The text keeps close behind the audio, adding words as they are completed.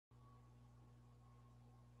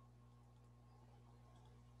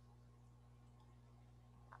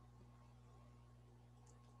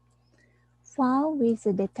Fun with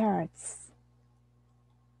letters.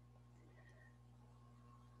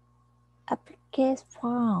 Uppercase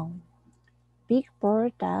fun. Big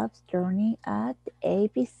bird doves journey at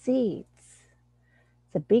ABCs.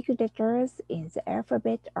 The big letters in the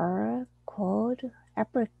alphabet are called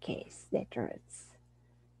uppercase letters.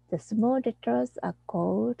 The small letters are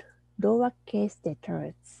called lowercase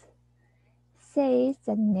letters. Say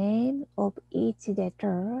the name of each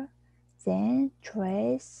letter, then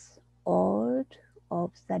trace all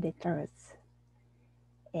of the letters.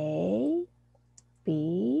 A,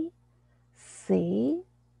 B, C,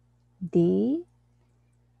 D,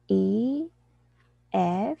 E,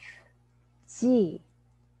 F, G,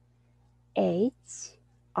 H,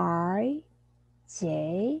 I,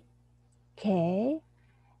 J, K,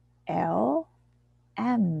 L,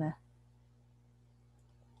 M.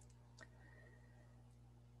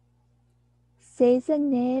 Say the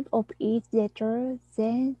name of each letter,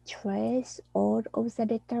 then trace all of the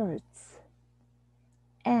letters.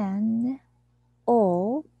 N,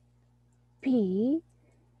 O, P,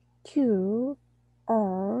 Q,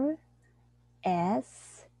 R,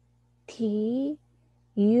 S, T,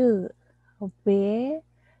 U, V,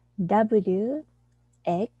 W,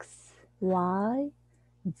 X, Y,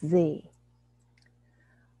 Z.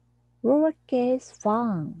 Lowercase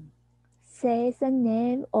fun. Say the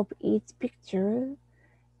name of each picture,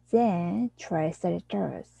 then trace the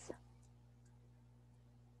letters.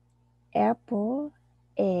 Apple,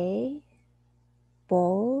 A,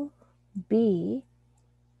 ball, B,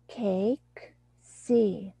 cake,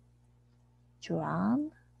 C,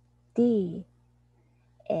 drum, D,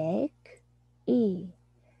 egg, E,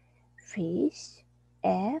 fish,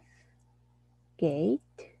 F, gate,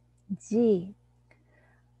 G,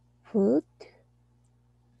 foot,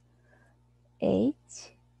 H,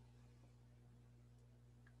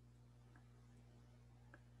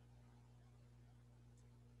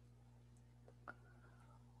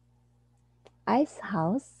 ice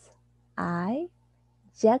house, I,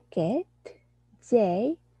 jacket,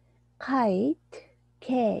 J, kite,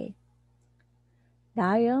 K,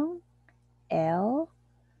 lion, L,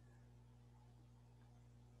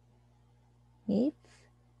 leaf,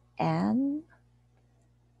 M,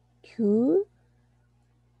 Q,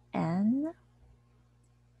 N.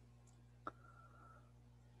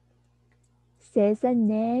 Say the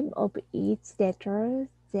name of each letter,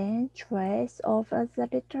 then trace over the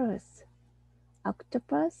letters.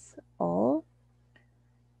 Octopus, O,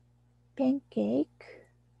 pancake,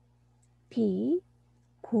 P,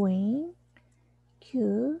 queen,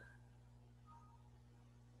 Q,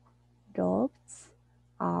 dogs,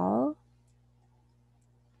 R,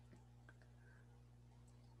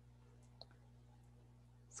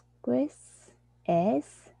 squares,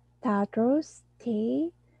 S, turtles,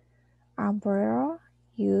 T, umbrella,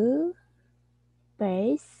 U,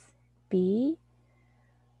 base, B,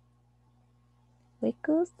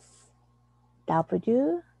 wickles,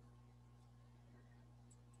 W,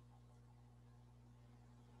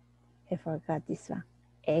 I forgot this one,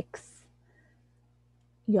 X,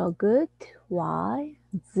 yogurt, Y,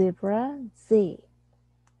 zebra, Z.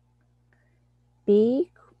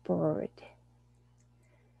 Big bird.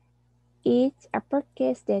 Each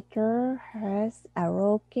uppercase letter has a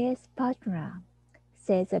lowercase partner.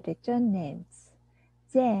 Say the letter names.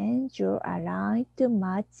 Then draw a line to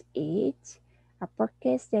match each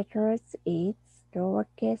uppercase letter's its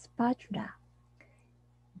lowercase partner.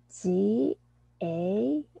 G,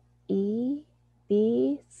 A, E,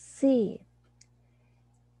 B, C.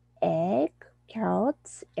 Egg,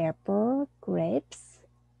 carrots, apple, grapes,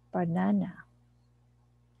 banana.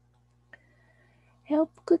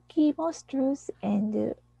 Help Cookie Monsters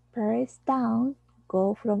and press down.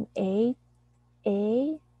 Go from A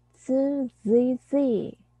to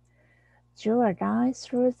Z. Draw a line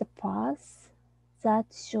through the path that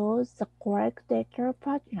shows the correct letter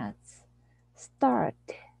partners. Start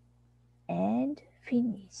and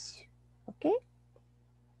finish. Okay?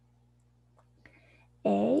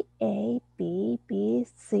 A, B,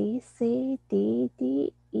 C, D,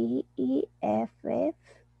 E, F,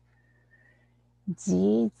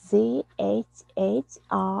 G, Z, H,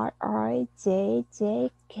 I, J,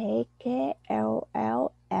 K, L,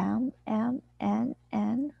 M,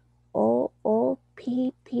 N, O,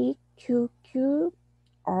 P, Q,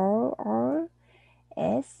 R,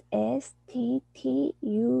 S, T,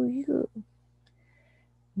 U,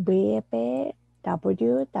 V,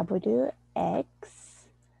 W, X,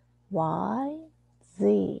 Y,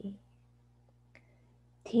 Z.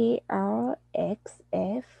 T, R, X,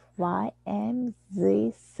 F, Y, M,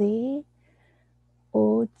 Z, C,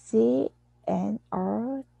 O, G, N,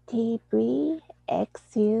 R, T, V, X,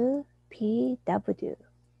 U, P,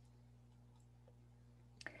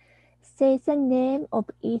 Say the name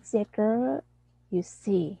of each letter you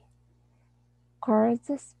see. Call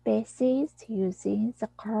the spaces using the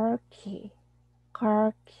call key.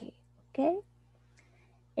 Call key. Okay?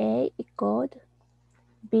 A equaled,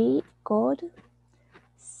 B equaled,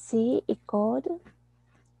 C equaled,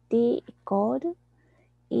 D equaled,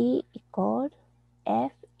 E equaled,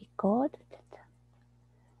 F equaled.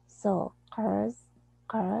 So call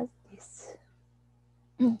this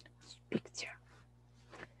picture.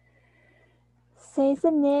 Say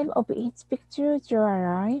the name of each picture. Draw a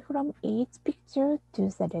line from each picture to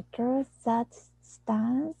the letter that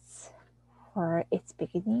stands for its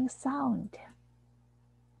beginning sound.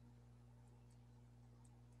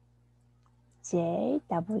 J,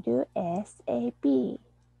 W, S, A, B,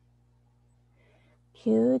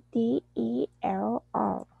 Q, D, E, L,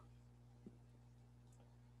 R.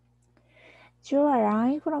 Draw a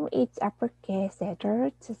line from each uppercase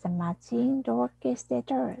letter to the matching lowercase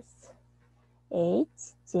letters.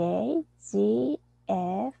 H, J, G,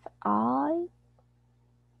 F, I.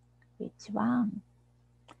 Which one?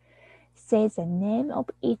 Say the name of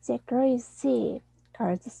each letter you see.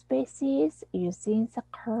 Call the spaces using the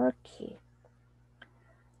call key.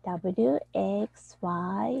 W, X,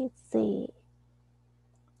 Y, Z.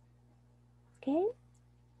 Okay?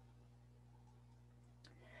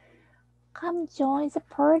 Come join the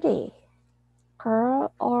party.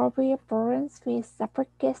 Call all of your parents with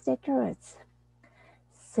uppercase letters.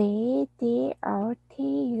 C, D, R, T,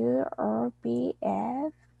 U, R, B,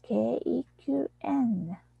 F, K, E, Q,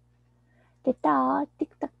 N. Letter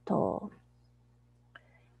tic-tac-toe.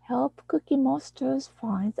 Help Cookie Monsters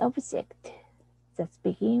find objects that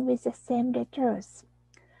begin with the same letters.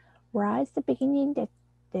 Write the beginning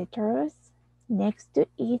letters next to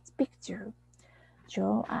each picture.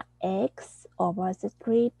 Draw an X over the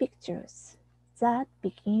 3 pictures that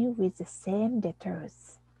begin with the same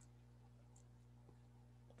letters.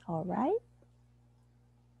 Alright?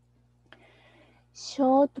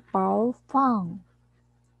 Short ball fun.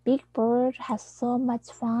 Big Bird has so much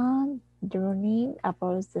fun learning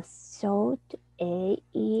about the short A,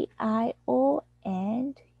 E, I, O,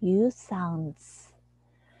 and U sounds.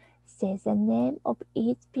 Say the name of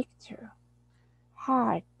each picture.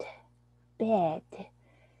 Heart, bed,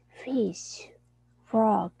 fish,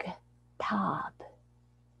 frog, tub.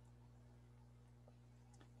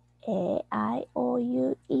 A, I, O,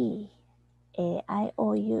 U, E. A, I,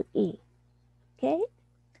 O, U, E. Okay?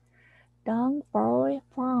 Don't borrow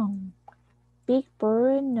from. Big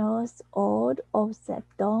Bird knows all of the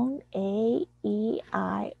don't A, E,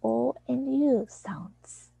 I, O, and U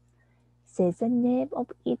sounds. Say the name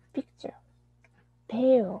of each picture.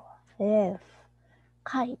 Pail, leaf,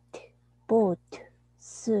 kite, boat,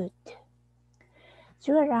 suit.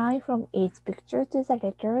 Draw a line from each picture to the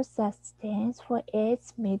letter that stands for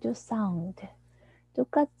its middle sound.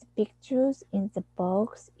 Look at the pictures in the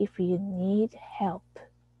box if you need help.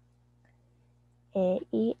 A,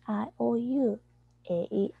 E, I, O, U. A,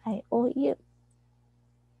 E, I, O, U.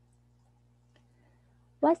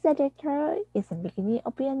 What's the letter is the beginning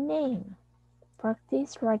of your name?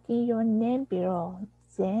 Practice writing your name below.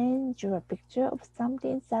 Then draw a picture of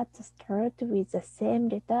something that starts with the same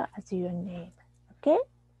letter as your name. Okay?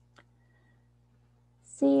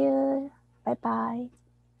 See you. Bye-bye.